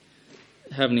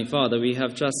Heavenly Father, we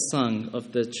have just sung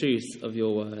of the truth of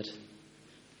your word.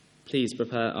 Please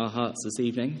prepare our hearts this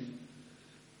evening,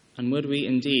 and would we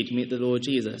indeed meet the Lord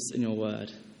Jesus in your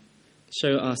word?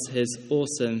 Show us his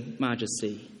awesome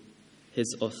majesty,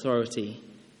 his authority,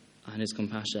 and his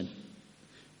compassion.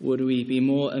 Would we be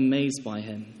more amazed by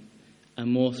him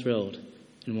and more thrilled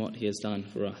in what he has done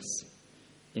for us?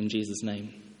 In Jesus'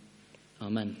 name,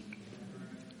 amen.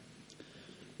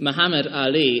 Muhammad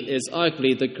Ali is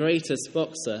arguably the greatest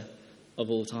boxer of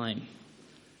all time.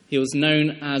 He was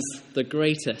known as the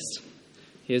greatest.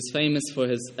 He is famous for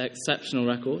his exceptional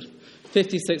record,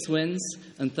 56 wins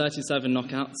and 37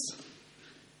 knockouts.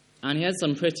 And he had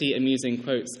some pretty amusing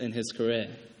quotes in his career.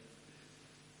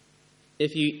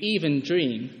 If you even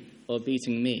dream of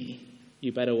beating me,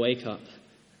 you better wake up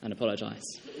and apologize.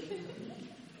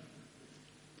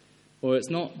 Or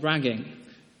it's not bragging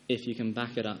if you can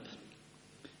back it up.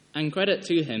 And credit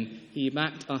to him, he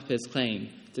backed up his claim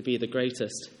to be the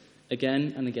greatest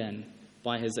again and again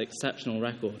by his exceptional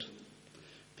record.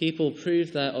 People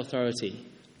prove their authority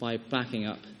by backing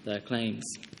up their claims.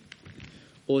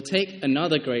 Or take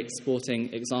another great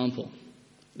sporting example,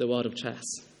 the world of chess.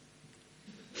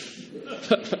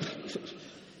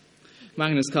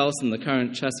 Magnus Carlsen, the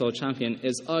current chess world champion,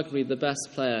 is arguably the best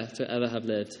player to ever have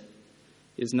lived.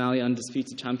 He is now the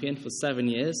undisputed champion for 7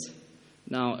 years,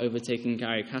 now overtaking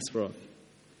Garry Kasparov.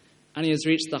 And he has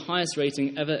reached the highest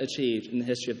rating ever achieved in the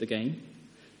history of the game,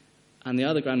 and the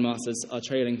other grandmasters are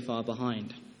trailing far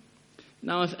behind.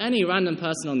 Now, if any random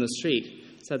person on the street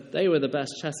said they were the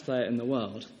best chess player in the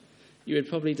world, you would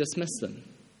probably dismiss them.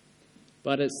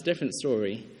 But it's a different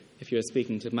story if you are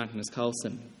speaking to Magnus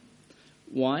Carlsen.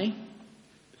 Why?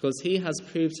 Because he has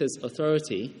proved his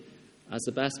authority as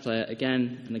the best player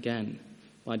again and again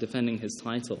by defending his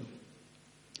title.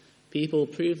 People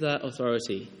prove their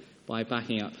authority by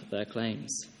backing up their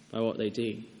claims, by what they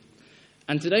do.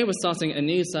 And today we're starting a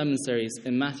new sermon series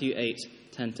in Matthew 8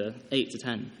 to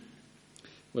 10.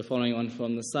 We're following on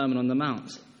from the Sermon on the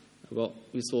Mount, what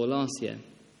we saw last year.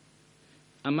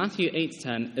 And Matthew 8 to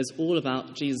 10 is all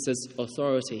about Jesus'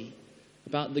 authority,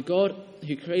 about the God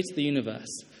who created the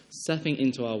universe stepping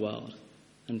into our world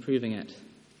and proving it.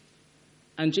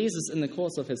 And Jesus, in the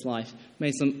course of his life,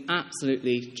 made some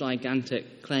absolutely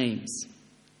gigantic claims.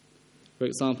 For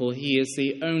example, he is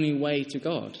the only way to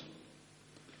God.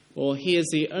 Or he is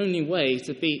the only way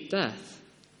to beat death.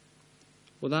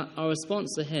 Or that our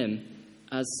response to him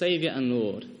as Saviour and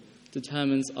Lord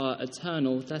determines our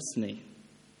eternal destiny.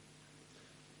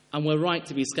 And we're right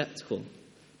to be sceptical,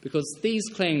 because these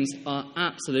claims are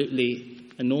absolutely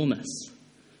enormous.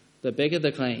 The bigger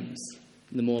the claims,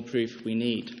 the more proof we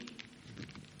need.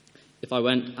 If I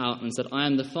went out and said, I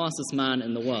am the fastest man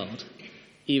in the world,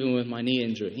 even with my knee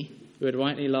injury, you would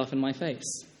rightly laugh in my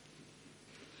face.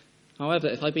 However,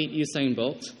 if I beat Usain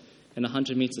Bolt in a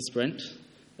 100-metre sprint,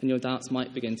 then your doubts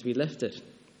might begin to be lifted.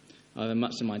 However,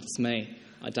 much to my dismay,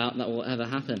 I doubt that will ever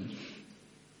happen.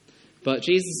 But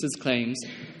Jesus' claims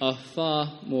are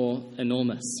far more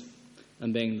enormous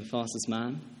than being the fastest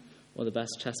man or the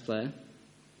best chess player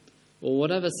or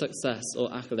whatever success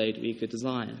or accolade we could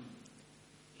desire.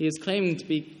 He is claiming to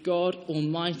be God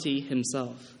Almighty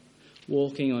himself,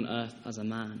 walking on earth as a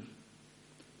man.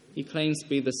 He claims to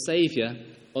be the Saviour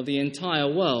of the entire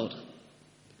world.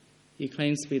 He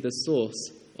claims to be the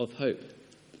source of hope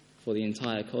for the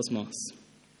entire cosmos.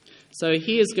 So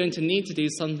he is going to need to do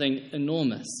something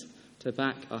enormous to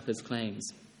back up his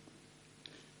claims.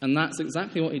 And that's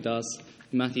exactly what he does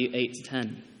in Matthew 8 to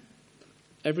 10.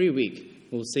 Every week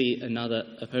we'll see another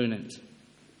opponent.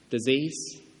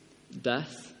 Disease,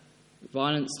 death,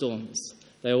 violent storms,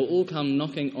 they will all come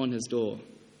knocking on his door.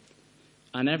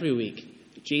 And every week,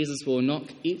 Jesus will knock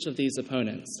each of these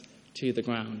opponents to the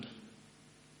ground.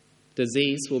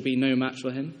 Disease will be no match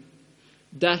for him.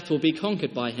 Death will be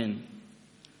conquered by him.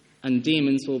 And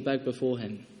demons will beg before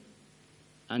him.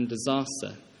 And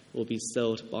disaster will be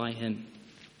stilled by him.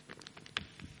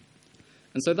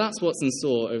 And so that's what's in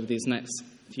store over these next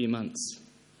few months.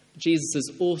 Jesus'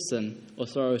 awesome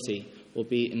authority will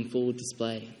be in full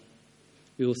display.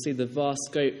 We will see the vast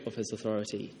scope of his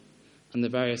authority and the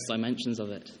various dimensions of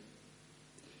it.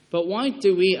 But why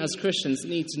do we as Christians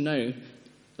need to know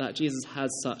that Jesus has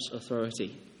such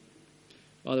authority?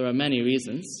 Well, there are many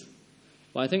reasons,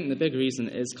 but I think the big reason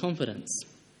is confidence.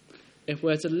 If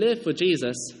we're to live for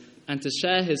Jesus and to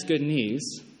share his good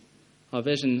news, our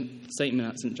vision statement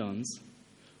at St. John's,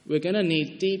 we're going to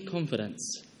need deep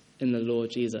confidence in the Lord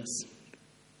Jesus.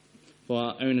 For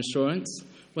our own assurance,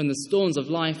 when the storms of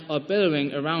life are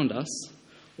billowing around us,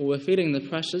 or we're feeling the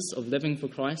pressures of living for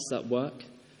Christ at work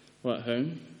or at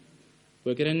home,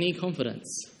 we're going to need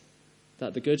confidence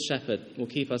that the Good Shepherd will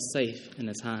keep us safe in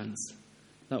his hands,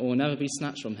 that we'll never be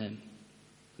snatched from him,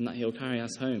 and that he'll carry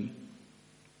us home.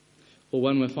 Or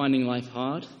when we're finding life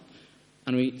hard,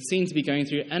 and we seem to be going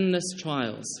through endless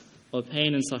trials of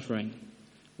pain and suffering,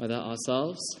 whether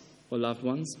ourselves or loved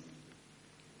ones,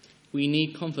 we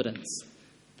need confidence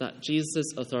that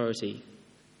Jesus' authority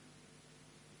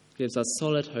gives us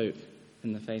solid hope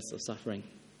in the face of suffering,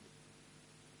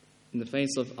 in the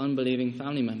face of unbelieving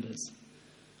family members,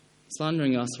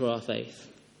 slandering us for our faith,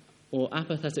 or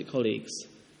apathetic colleagues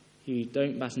who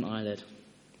don't bat an eyelid.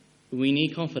 We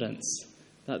need confidence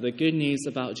that the good news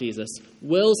about Jesus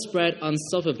will spread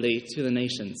unstoppably to the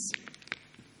nations.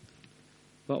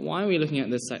 But why are we looking at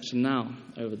this section now,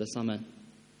 over the summer?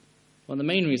 Well, the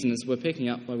main reason is we're picking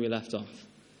up where we left off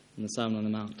in the Sermon on the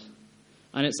Mount.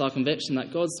 And it's our conviction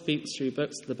that God speaks through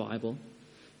books of the Bible.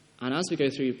 And as we go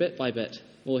through bit by bit,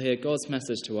 we'll hear God's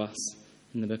message to us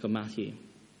in the book of Matthew.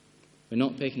 We're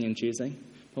not picking and choosing,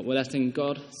 but we're letting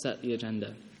God set the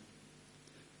agenda.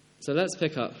 So let's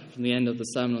pick up from the end of the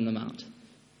Sermon on the Mount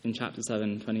in chapter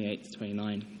 7, 28 to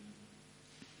 29.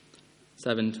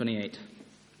 7:28.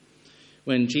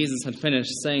 When Jesus had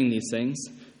finished saying these things,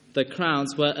 the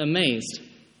crowds were amazed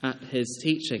at his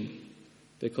teaching,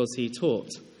 because he taught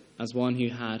as one who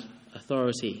had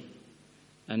authority,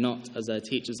 and not as their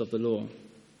teachers of the law.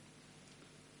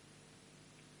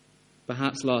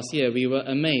 Perhaps last year we were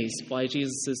amazed by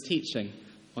Jesus' teaching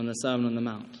on the Sermon on the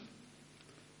Mount.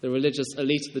 The religious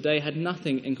elite of the day had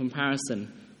nothing in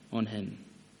comparison on him.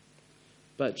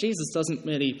 But Jesus doesn't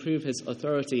merely prove his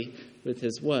authority with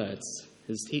his words,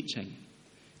 his teaching.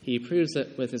 He proves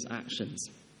it with his actions.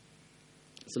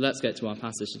 So let's get to our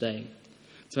passage today.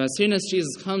 So as soon as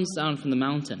Jesus comes down from the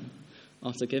mountain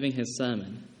after giving his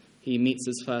sermon, he meets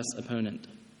his first opponent,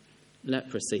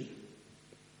 leprosy.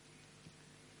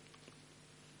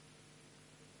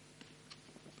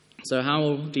 So how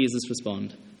will Jesus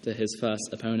respond to his first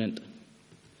opponent?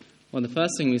 Well, the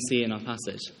first thing we see in our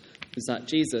passage is that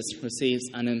Jesus receives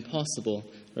an impossible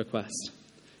request.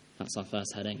 That's our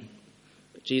first heading.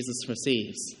 Jesus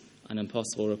receives an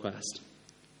impossible request.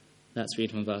 Let's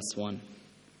read from verse 1.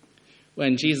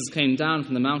 When Jesus came down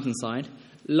from the mountainside,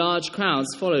 large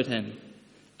crowds followed him.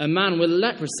 A man with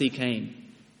leprosy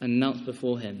came and knelt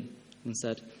before him and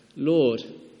said, "Lord,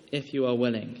 if you are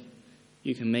willing,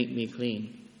 you can make me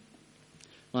clean."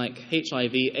 Like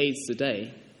HIV/AIDS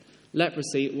today,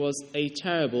 leprosy was a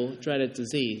terrible, dreaded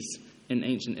disease in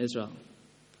ancient Israel.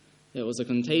 It was a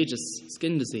contagious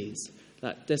skin disease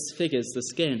that disfigures the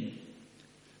skin.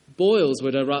 Boils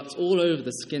would erupt all over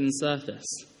the skin surface,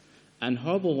 and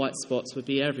horrible white spots would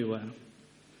be everywhere.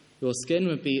 Your skin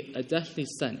would be a deathly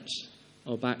stench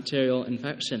of bacterial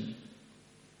infection.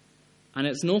 And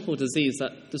it's an awful disease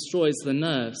that destroys the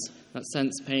nerves that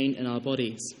sense pain in our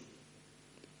bodies.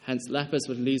 Hence, lepers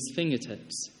would lose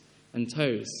fingertips and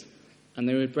toes, and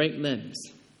they would break limbs,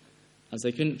 as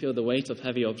they couldn't feel the weight of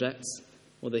heavy objects,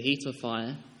 or the heat of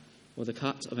fire, or the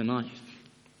cut of a knife.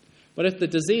 But if the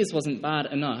disease wasn't bad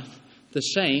enough, the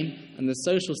shame and the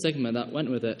social stigma that went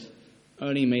with it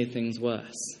only made things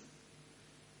worse.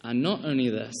 And not only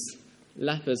this,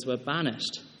 lepers were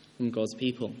banished from God's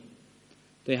people.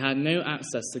 They had no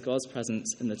access to God's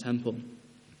presence in the temple.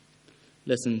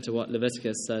 Listen to what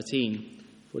Leviticus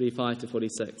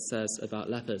 13:45-46 says about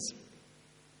lepers.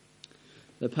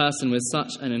 The person with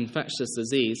such an infectious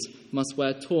disease must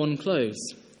wear torn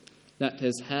clothes, let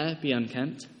his hair be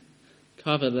unkempt,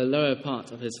 cover the lower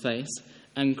part of his face,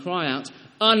 and cry out,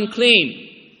 "Unclean!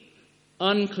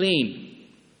 Unclean!"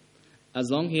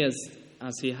 As long as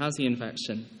he has the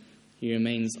infection, he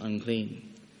remains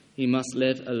unclean. He must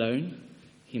live alone.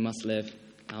 He must live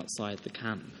outside the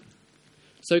camp.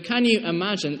 So can you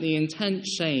imagine the intense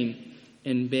shame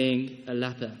in being a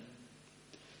leper?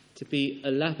 To be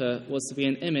a leper was to be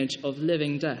an image of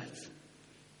living death.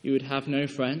 You would have no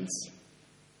friends,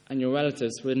 and your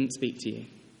relatives wouldn't speak to you.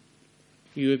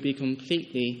 You would be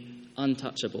completely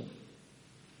untouchable,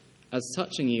 as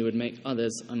touching you would make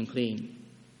others unclean.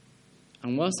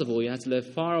 And worst of all, you had to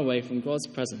live far away from God's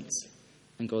presence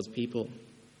and God's people.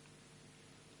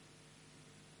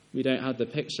 We don't have the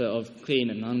picture of clean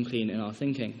and unclean in our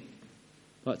thinking,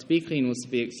 but to be clean was to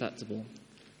be acceptable.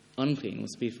 Unclean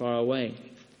was to be far away.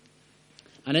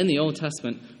 And in the Old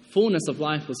Testament, fullness of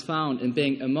life was found in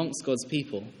being amongst God's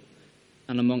people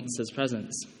and amongst his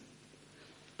presence.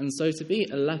 And so to be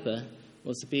a leper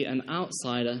was to be an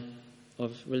outsider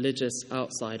of religious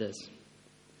outsiders.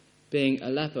 Being a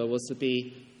leper was to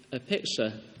be a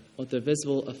picture of the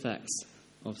visible effects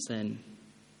of sin.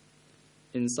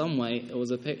 In some way, it was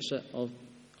a picture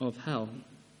of hell.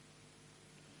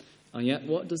 And yet,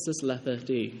 what does this leper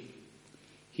do?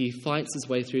 He fights his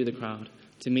way through the crowd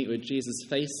to meet with Jesus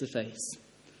face to face,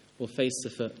 or face to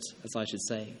foot, as I should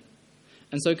say.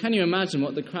 And so can you imagine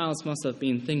what the crowds must have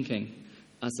been thinking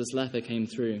as this leper came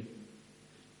through?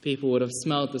 People would have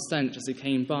smelled the stench as he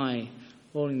came by,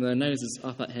 holding their noses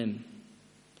up at him.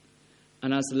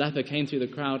 And as the leper came through the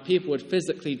crowd, people would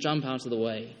physically jump out of the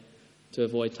way to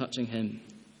avoid touching him.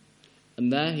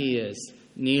 And there he is,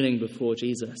 kneeling before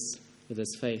Jesus with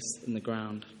his face in the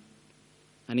ground.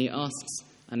 And he asks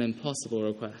an impossible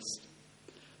request.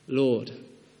 Lord,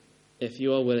 if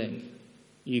you are willing,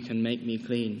 you can make me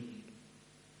clean.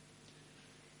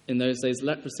 In those days,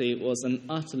 leprosy was an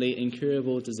utterly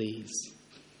incurable disease.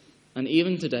 And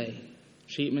even today,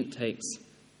 treatment takes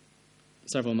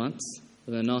several months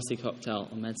with a nasty cocktail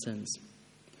of medicines.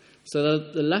 So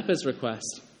the leper's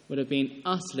request would have been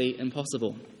utterly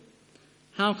impossible.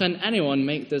 How can anyone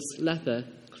make this leper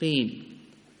clean?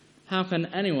 How can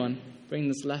anyone bring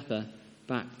this leper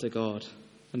back to God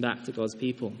and back to God's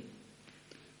people?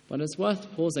 But it's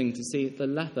worth pausing to see the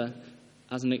leper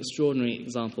as an extraordinary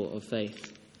example of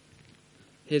faith.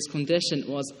 His condition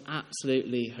was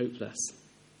absolutely hopeless,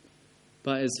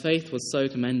 but his faith was so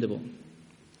commendable.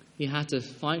 He had to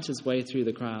fight his way through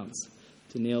the crowds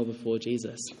to kneel before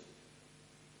Jesus.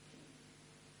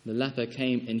 The leper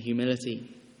came in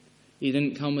humility. He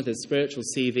didn't come with his spiritual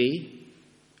CV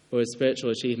or his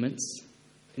spiritual achievements.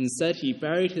 Instead, he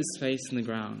buried his face in the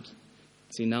ground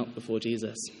as he knelt before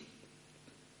Jesus.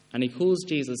 And he calls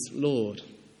Jesus Lord,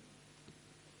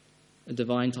 a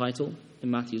divine title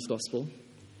in Matthew's Gospel.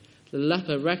 The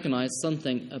leper recognized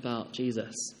something about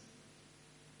Jesus.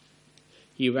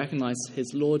 He recognized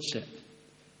his lordship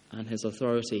and his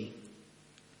authority.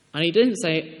 And he didn't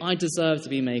say, I deserve to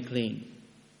be made clean.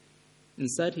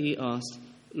 Instead, he asked,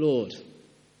 Lord,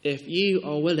 if you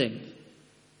are willing,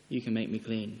 you can make me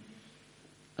clean.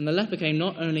 And the leper came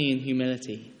not only in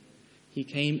humility, he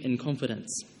came in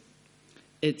confidence.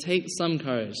 It takes some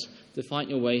courage to fight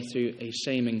your way through a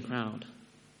shaming crowd.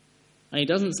 And he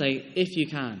doesn't say, if you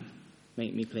can,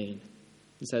 make me clean.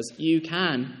 He says, you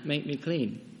can make me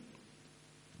clean.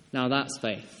 Now that's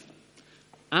faith.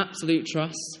 Absolute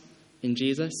trust in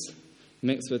Jesus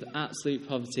mixed with absolute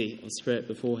poverty of spirit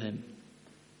before him.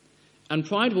 And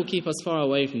pride will keep us far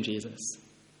away from Jesus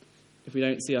if we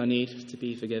don't see our need to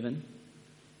be forgiven.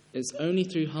 It's only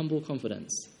through humble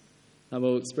confidence that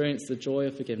we'll experience the joy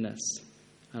of forgiveness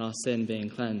and our sin being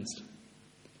cleansed.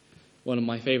 One of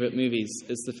my favourite movies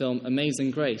is the film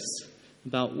Amazing Grace,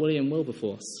 about William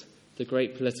Wilberforce, the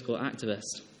great political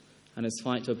activist, and his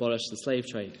fight to abolish the slave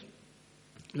trade.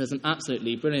 There's an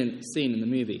absolutely brilliant scene in the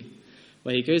movie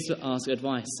where he goes to ask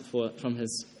advice from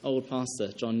his old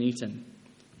pastor, John Newton.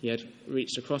 He had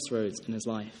reached a crossroads in his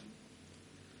life.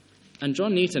 And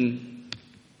John Newton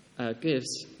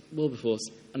gives Wilberforce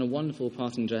a wonderful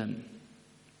parting gem.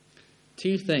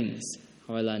 2 things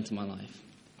have I learned in my life.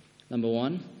 Number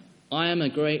 1, I am a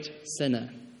great sinner.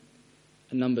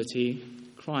 And number 2,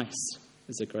 Christ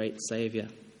is a great saviour.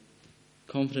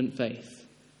 Confident faith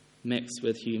mixed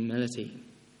with humility.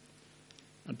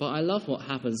 But I love what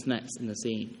happens next in the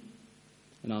scene,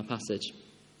 in our passage.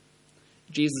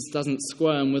 Jesus doesn't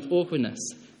squirm with awkwardness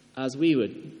as we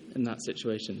would in that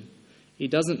situation. He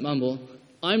doesn't mumble,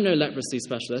 I'm no leprosy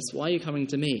specialist, why are you coming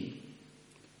to me?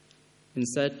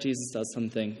 Instead, Jesus does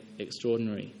something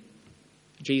extraordinary.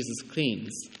 Jesus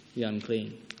cleans the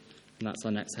unclean. And that's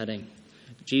our next heading.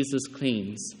 Jesus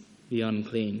cleans the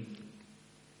unclean.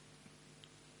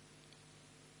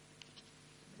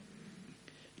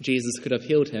 Jesus could have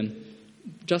healed him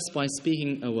just by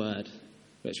speaking a word,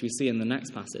 which we see in the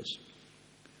next passage.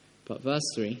 But verse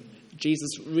 3,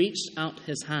 Jesus reached out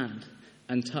his hand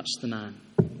and touched the man.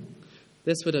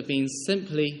 This would have been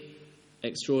simply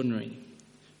extraordinary.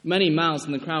 Many mouths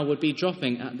in the crowd would be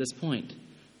dropping at this point.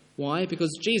 Why?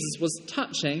 Because Jesus was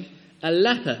touching a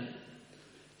leper.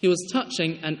 He was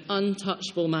touching an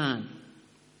untouchable man.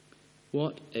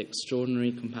 What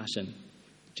extraordinary compassion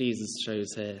Jesus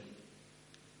shows here.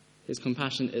 His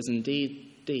compassion is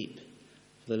indeed deep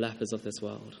for the lepers of this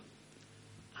world.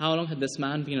 How long had this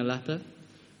man been a leper?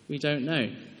 We don't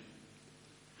know.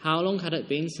 How long had it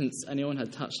been since anyone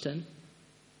had touched him?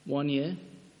 1 year?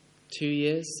 2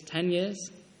 years? 10 years?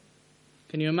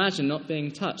 Can you imagine not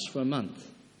being touched for a month?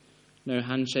 No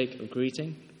handshake of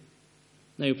greeting?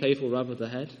 No playful rub of the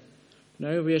head?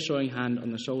 No reassuring hand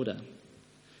on the shoulder?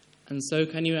 And so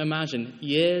can you imagine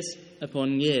years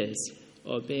upon years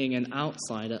of being an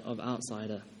outsider of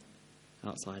outsiders,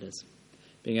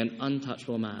 being an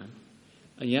untouchable man?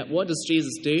 And yet what does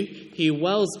Jesus do? He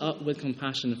wells up with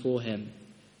compassion for him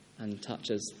and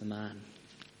touches the man.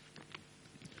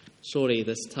 Surely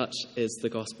this touch is the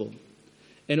gospel.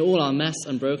 In all our mess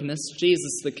and brokenness,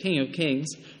 Jesus, the King of Kings,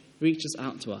 reaches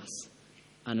out to us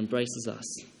and embraces us.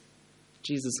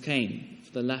 Jesus came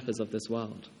for the lepers of this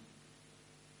world.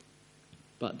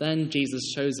 But then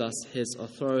Jesus shows us his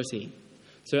authority.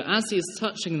 So as he is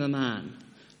touching the man,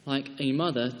 like a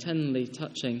mother tenderly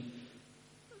touching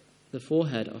the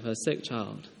forehead of her sick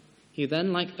child, he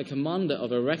then, like a commander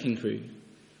of a wrecking crew,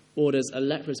 orders a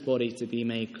leprous body to be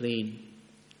made clean.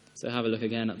 So have a look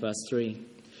again at verse 3.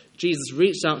 Jesus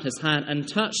reached out his hand and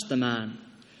touched the man.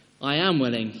 "I am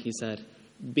willing," he said.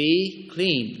 "Be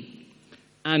clean."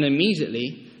 And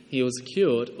immediately he was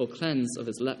cured or cleansed of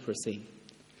his leprosy.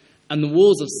 And the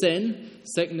walls of sin,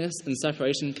 sickness, and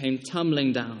separation came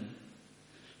tumbling down.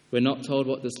 We're not told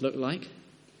what this looked like,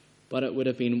 but it would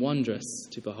have been wondrous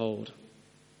to behold.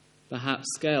 Perhaps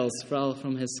scales fell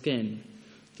from his skin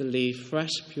to leave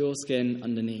fresh, pure skin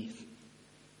underneath.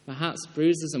 Perhaps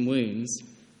bruises and wounds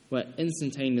were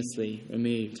instantaneously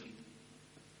removed.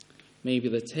 Maybe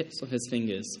the tips of his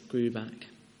fingers grew back.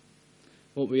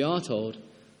 What we are told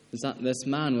is that this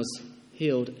man was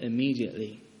healed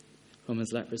immediately from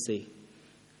his leprosy.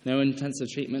 No intensive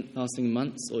treatment lasting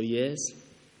months or years.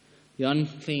 The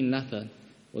unclean leper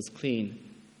was clean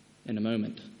in a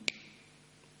moment.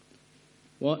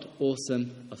 What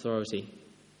awesome authority.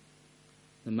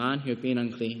 The man who had been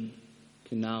unclean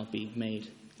can now be made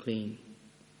clean.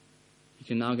 He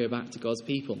can now go back to God's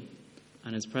people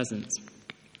and his presence.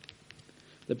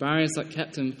 The barriers that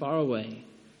kept him far away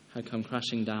had come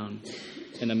crashing down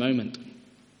in a moment.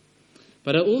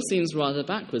 But it all seems rather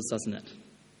backwards, doesn't it?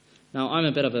 Now, I'm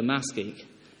a bit of a maths geek,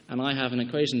 and I have an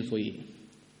equation for you.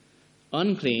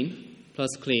 Unclean plus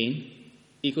clean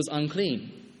equals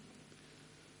unclean.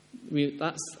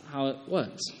 That's how it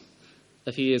works.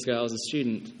 A few years ago, I was a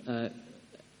student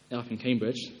up in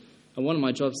Cambridge, and one of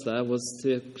my jobs there was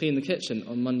to clean the kitchen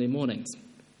on Monday mornings.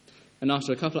 And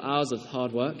after a couple of hours of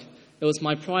hard work, it was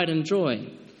my pride and joy.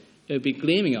 It would be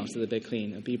gleaming after the big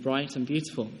clean. It would be bright and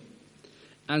beautiful.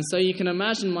 And so you can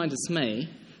imagine my dismay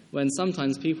when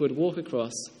sometimes people would walk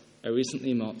across a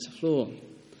recently mopped floor.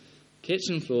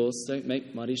 Kitchen floors don't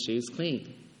make muddy shoes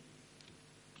clean.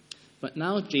 But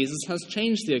now Jesus has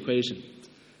changed the equation.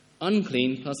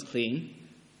 Unclean plus clean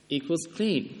equals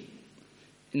clean.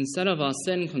 Instead of our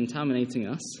sin contaminating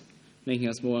us, making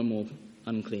us more and more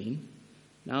unclean,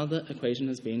 now the equation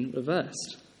has been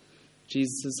reversed.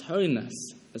 Jesus' holiness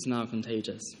is now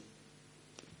contagious.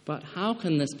 But how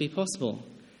can this be possible?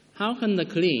 How can the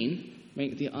clean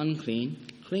make the unclean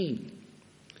clean?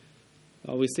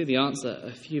 Well, we see the answer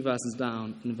a few verses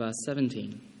down in verse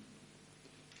 17.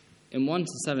 In 1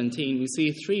 to 17, we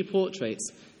see three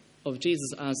portraits of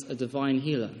Jesus as a divine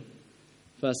healer.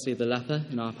 Firstly, the leper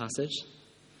in our passage.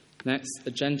 Next,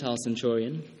 a Gentile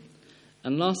centurion.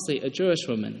 And lastly, a Jewish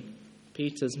woman,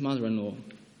 Peter's mother-in-law.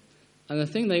 And the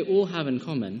thing they all have in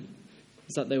common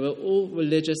is that they were all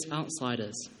religious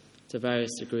outsiders to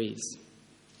various degrees.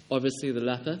 Obviously, the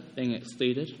leper being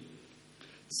excluded.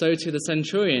 So to the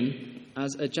centurion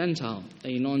as a Gentile,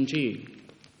 a non-Jew.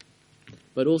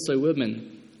 But also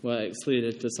women were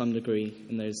excluded to some degree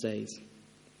in those days.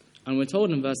 And we're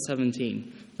told in verse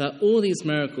 17 that all these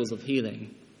miracles of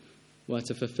healing were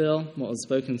to fulfill what was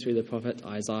spoken through the prophet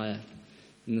Isaiah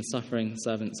in the suffering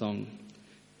servant song.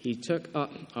 He took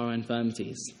up our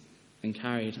infirmities and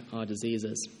carried our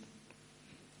diseases.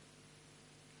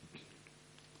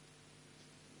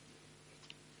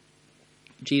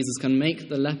 Jesus can make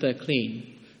the leper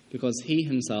clean because he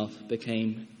himself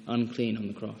became unclean on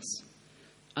the cross.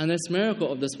 And this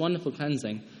miracle of this wonderful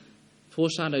cleansing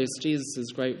foreshadows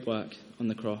Jesus' great work on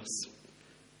the cross.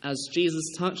 As Jesus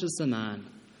touches the man,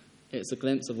 it's a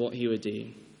glimpse of what he would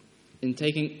do in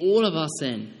taking all of our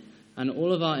sin and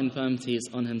all of our infirmities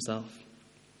on himself.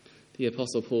 The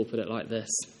Apostle Paul put it like this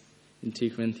in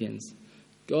 2 Corinthians.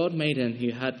 God made him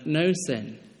who had no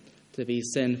sin to be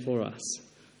sin for us,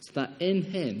 so that in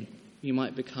him we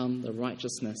might become the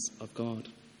righteousness of God.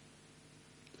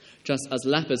 Just as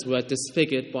lepers were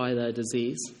disfigured by their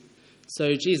disease,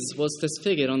 so Jesus was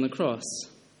disfigured on the cross.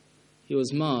 He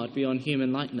was marred beyond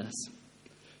human likeness.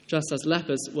 Just as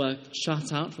lepers were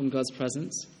shut out from God's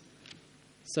presence,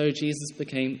 so Jesus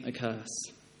became a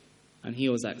curse, and he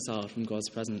was exiled from God's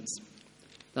presence,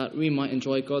 that we might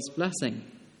enjoy God's blessing.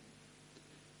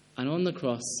 And on the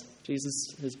cross,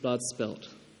 his blood spilt.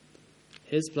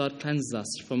 His blood cleanses us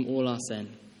from all our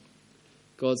sin.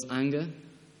 God's anger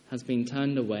has been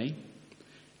turned away,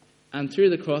 and through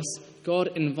the cross, God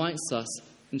invites us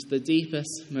into the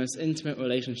deepest, most intimate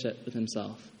relationship with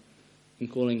himself, in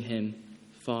calling him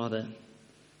Father.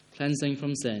 Cleansing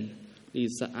from sin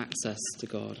leads to access to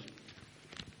God.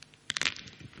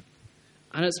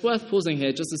 And it's worth pausing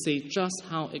here just to see just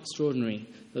how extraordinary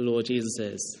the Lord Jesus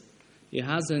is. He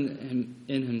has in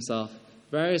himself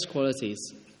various qualities,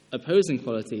 opposing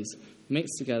qualities,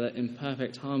 mixed together in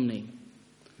perfect harmony.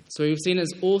 So we've seen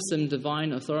his awesome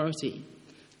divine authority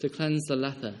to cleanse the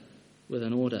leper with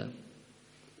an order.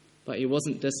 But he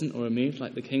wasn't distant or removed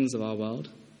like the kings of our world.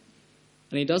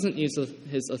 And he doesn't use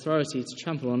his authority to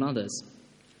trample on others,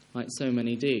 like so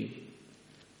many do.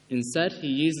 Instead, he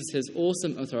uses his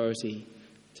awesome authority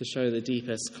to show the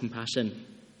deepest compassion.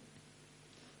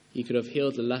 He could have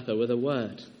healed the leper with a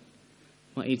word,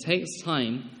 but he takes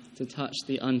time to touch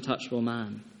the untouchable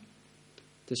man,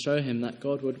 to show him that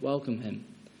God would welcome him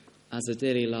as a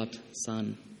dearly loved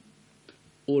son.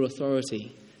 All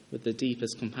authority with the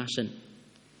deepest compassion.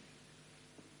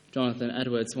 Jonathan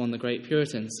Edwards, one of the great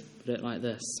Puritans, put it like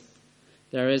this: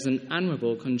 there is an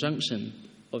admirable conjunction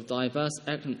of diverse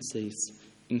excellencies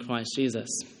in Christ Jesus.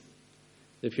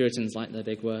 The Puritans like their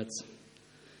big words.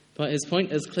 But his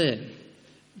point is clear.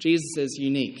 Jesus is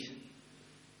unique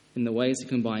in the ways he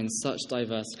combines such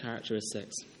diverse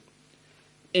characteristics.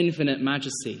 Infinite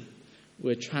majesty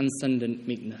with transcendent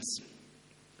meekness.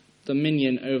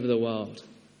 Dominion over the world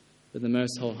with the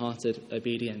most wholehearted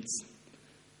obedience.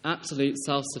 Absolute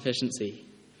self-sufficiency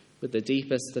with the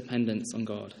deepest dependence on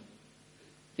God.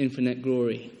 Infinite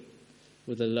glory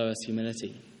with the lowest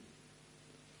humility.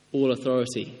 All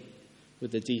authority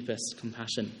with the deepest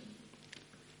compassion.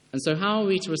 And so how are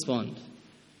we to respond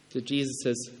to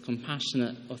Jesus'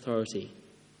 compassionate authority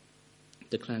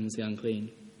to cleanse the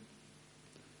unclean?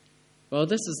 Well,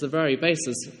 this is the very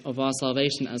basis of our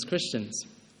salvation as Christians.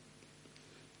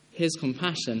 His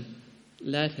compassion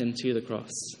led him to the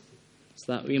cross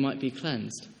so that we might be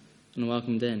cleansed and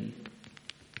welcomed in.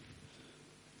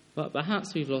 But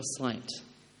perhaps we've lost sight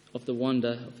of the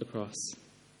wonder of the cross.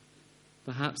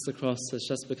 Perhaps the cross has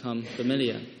just become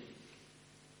familiar.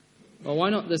 Well, why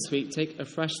not this week take a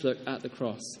fresh look at the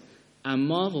cross and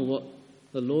marvel what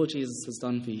the Lord Jesus has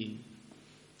done for you?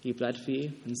 He bled for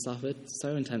you and suffered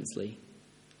so intensely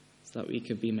so that we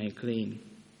could be made clean.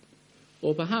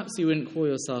 Or perhaps you wouldn't call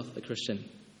yourself a Christian.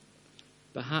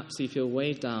 Perhaps you feel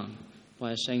weighed down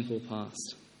by a shameful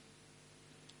past.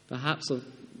 Perhaps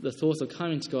the thought of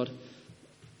coming to God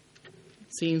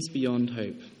seems beyond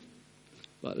hope.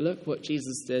 But look what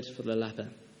Jesus did for the leper,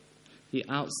 the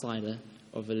outsider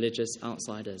of religious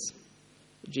outsiders.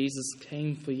 Jesus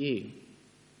came for you.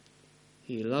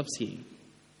 He loves you.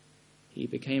 He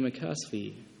became a curse for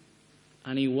you.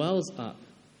 And he wells up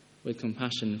with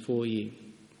compassion for you.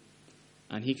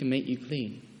 And he can make you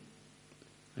clean.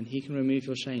 And he can remove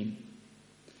your shame.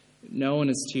 No one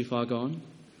is too far gone.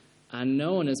 And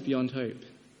no one is beyond hope.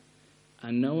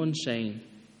 And no one's shame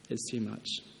is too much.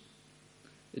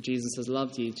 Jesus has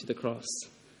loved you to the cross,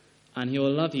 and he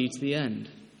will love you to the end.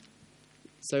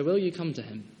 So will you come to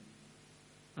him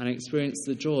and experience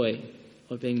the joy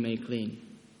of being made clean?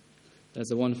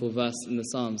 There's a wonderful verse in the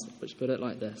Psalms which put it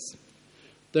like this: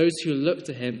 those who look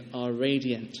to him are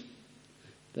radiant.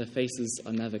 Their faces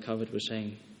are never covered with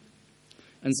shame.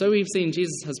 And so we've seen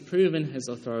Jesus has proven his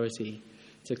authority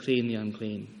to clean the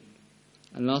unclean.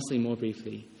 And lastly, more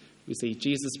briefly, we see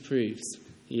Jesus proves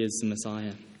he is the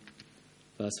Messiah.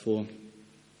 Verse 4.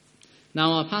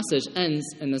 Now our passage ends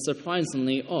in a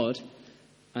surprisingly odd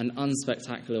and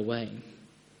unspectacular way.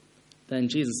 Then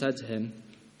Jesus said to him,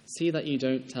 "See that you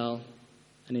don't tell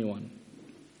anyone."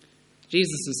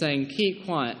 Jesus is saying, keep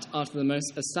quiet after the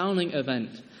most astounding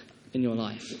event in your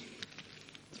life.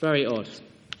 It's very odd.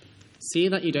 See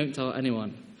that you don't tell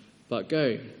anyone, but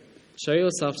go, show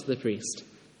yourself to the priest,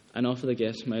 and offer the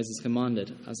gift Moses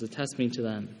commanded as a testimony to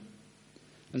them.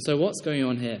 And so what's going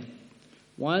on here?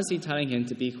 Why is he telling him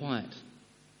to be quiet?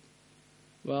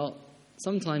 Well,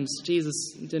 sometimes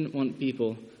Jesus didn't want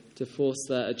people to force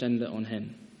their agenda on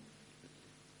him.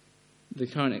 The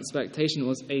current expectation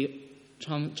was a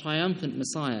triumphant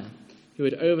Messiah who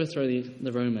would overthrow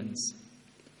the Romans.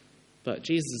 But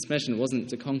Jesus' mission wasn't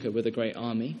to conquer with a great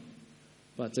army,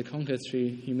 but to conquer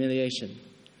through humiliation,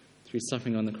 through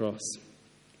suffering on the cross.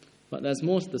 But there's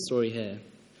more to the story here.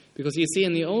 Because you see,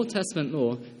 in the Old Testament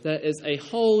law, there is a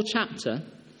whole chapter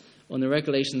on the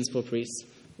regulations for priests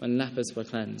when lepers were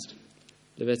cleansed.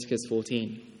 Leviticus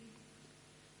 14.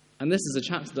 And this is a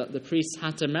chapter that the priests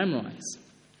had to memorize,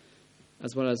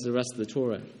 as well as the rest of the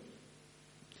Torah.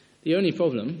 The only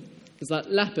problem is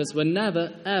that lepers were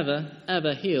never, ever,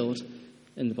 ever healed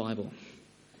in the Bible.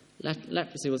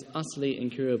 Leprosy was utterly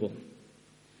incurable.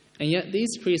 And yet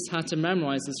these priests had to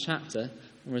memorize this chapter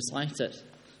and recite it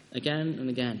again and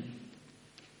again.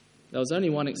 There was only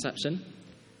one exception,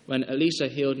 when Elisha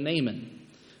healed Naaman,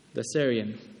 the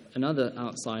Syrian, another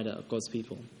outsider of God's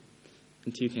people.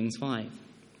 in 2 Kings 5.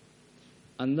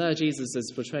 And there Jesus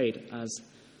is portrayed as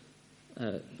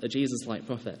a Jesus-like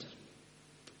prophet.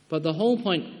 But the whole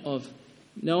point of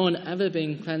no one ever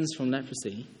being cleansed from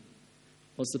leprosy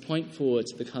was to point forward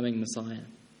to the coming Messiah,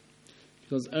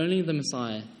 because only the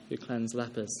Messiah could cleanse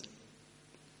lepers.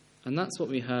 And that's what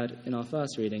we heard in our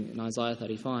first reading in Isaiah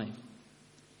 35,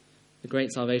 the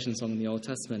great salvation song in the Old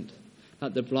Testament,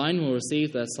 that the blind will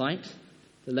receive their sight,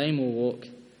 the lame will walk,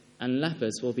 and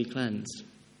lepers will be cleansed.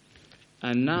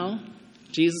 And now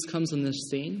Jesus comes on the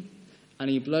scene, and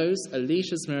he blows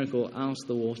Elisha's miracle out of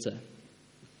the water.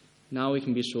 Now we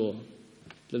can be sure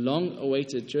the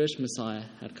long-awaited Jewish Messiah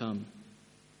had come.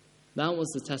 That was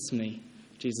the testimony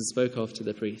Jesus spoke of to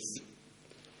the priests.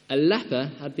 A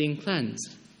leper had been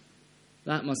cleansed.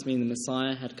 That must mean the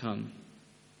Messiah had come.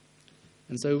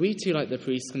 And so we too, like the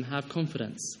priests, can have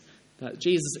confidence that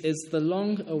Jesus is the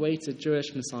long-awaited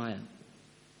Jewish Messiah,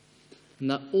 and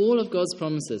that all of God's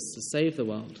promises to save the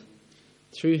world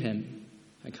through him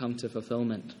had come to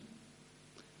fulfillment.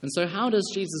 And so how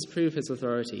does Jesus prove his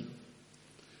authority?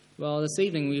 Well, this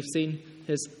evening we've seen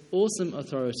his awesome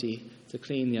authority to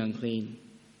clean the unclean.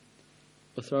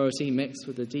 Authority mixed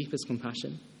with the deepest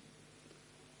compassion.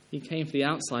 He came for the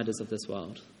outsiders of this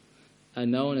world,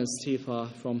 and no one is too far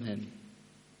from him.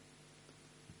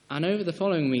 And over the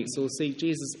following weeks, we'll see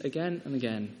Jesus again and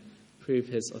again prove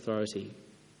his authority.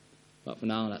 But for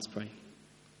now, let's pray.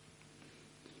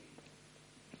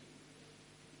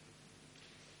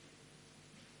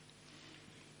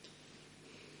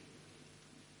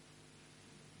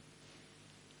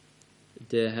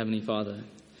 Dear Heavenly Father,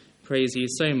 praise you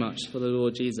so much for the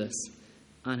Lord Jesus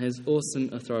and his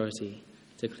awesome authority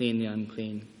to clean the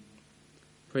unclean.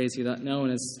 Praise you that no one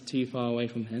is too far away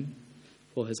from him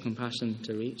for his compassion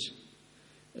to reach.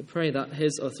 I pray that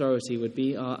his authority would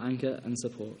be our anchor and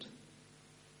support.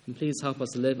 And please help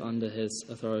us live under his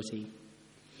authority.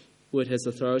 Would his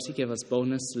authority give us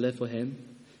boldness to live for him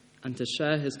and to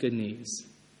share his good news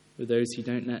with those who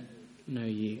don't know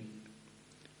you.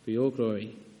 For your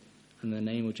glory, in the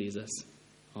name of Jesus.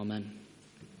 Amen.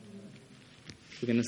 We're going to